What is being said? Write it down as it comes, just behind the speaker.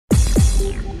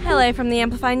Hello from the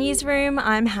Amplify Newsroom,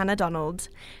 I'm Hannah Donald.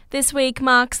 This week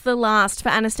marks the last for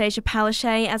Anastasia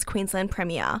Palaszczuk as Queensland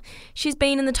Premier. She's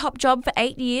been in the top job for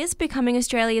 8 years, becoming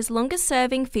Australia's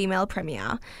longest-serving female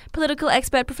Premier. Political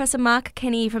expert Professor Mark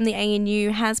Kenny from the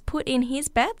ANU has put in his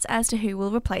bets as to who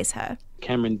will replace her.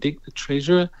 Cameron Dick, the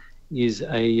Treasurer, is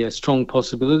a strong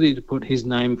possibility to put his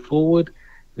name forward.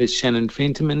 There's Shannon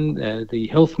Fentiman, the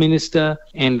Health Minister,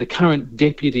 and the current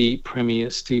Deputy Premier,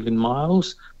 Stephen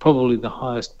Miles, probably the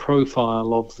highest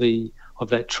profile of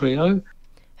that trio.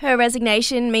 Her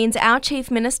resignation means our Chief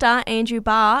Minister, Andrew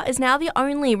Barr, is now the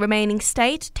only remaining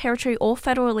state, territory or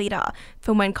federal leader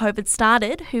from when COVID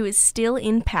started who is still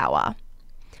in power.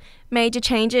 Major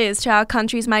changes to our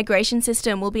country's migration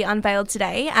system will be unveiled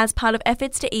today as part of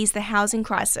efforts to ease the housing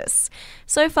crisis.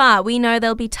 So far, we know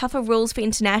there'll be tougher rules for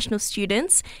international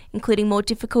students, including more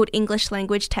difficult English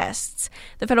language tests.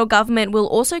 The federal government will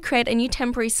also create a new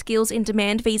temporary skills in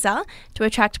demand visa to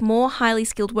attract more highly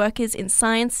skilled workers in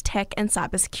science, tech and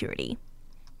cybersecurity.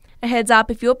 A heads up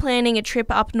if you're planning a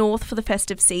trip up north for the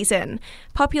festive season.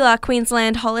 Popular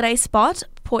Queensland holiday spot,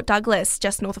 Port Douglas,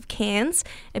 just north of Cairns,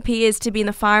 appears to be in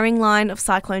the firing line of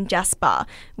Cyclone Jasper,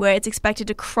 where it's expected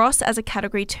to cross as a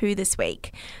Category 2 this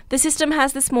week. The system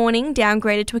has this morning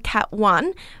downgraded to a Cat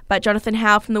 1, but Jonathan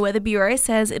Howe from the Weather Bureau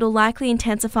says it'll likely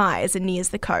intensify as it nears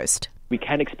the coast. We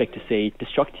can expect to see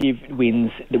destructive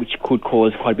winds which could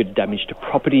cause quite a bit of damage to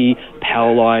property,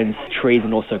 power lines, trees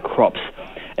and also crops,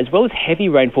 as well as heavy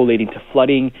rainfall leading to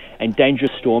flooding and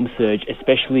dangerous storm surge,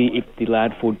 especially if the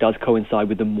landfall does coincide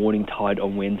with the morning tide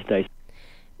on Wednesday.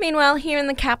 Meanwhile, here in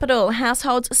the capital,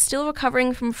 households are still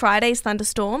recovering from Friday's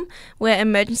thunderstorm, where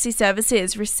emergency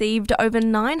services received over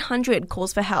 900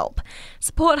 calls for help.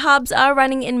 Support hubs are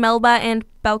running in Melba and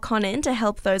Belconnen to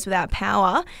help those without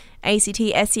power. ACT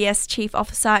SES Chief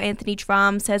Officer Anthony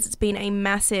Drum says it's been a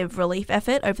massive relief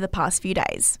effort over the past few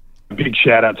days. A big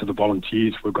shout out to the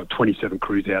volunteers. We've got 27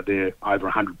 crews out there, over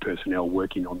 100 personnel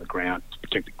working on the ground to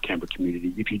protect the Canberra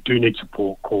community. If you do need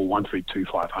support, call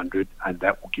 132 500 and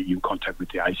that will get you in contact with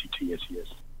the ACT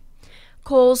SES.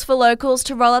 Calls for locals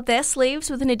to roll up their sleeves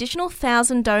with an additional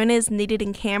 1,000 donors needed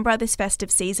in Canberra this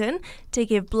festive season to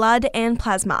give blood and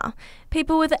plasma.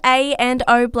 People with A and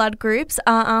O blood groups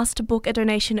are asked to book a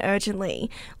donation urgently.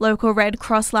 Local Red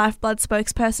Cross Lifeblood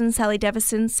spokesperson Sally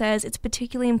Devison says it's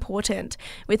particularly important,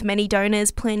 with many donors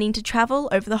planning to travel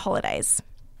over the holidays.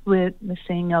 We're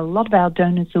seeing a lot of our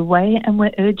donors away, and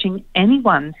we're urging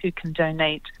anyone who can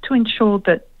donate to ensure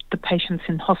that the patients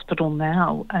in hospital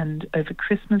now and over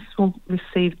Christmas will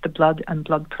receive the blood and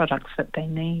blood products that they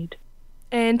need.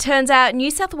 And turns out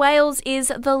New South Wales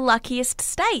is the luckiest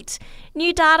state.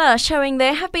 New data showing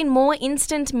there have been more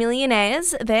instant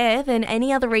millionaires there than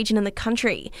any other region in the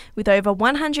country, with over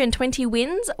 120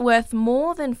 wins worth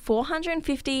more than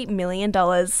 $450 million.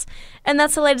 And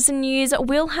that's the latest in news.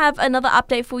 We'll have another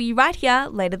update for you right here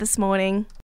later this morning.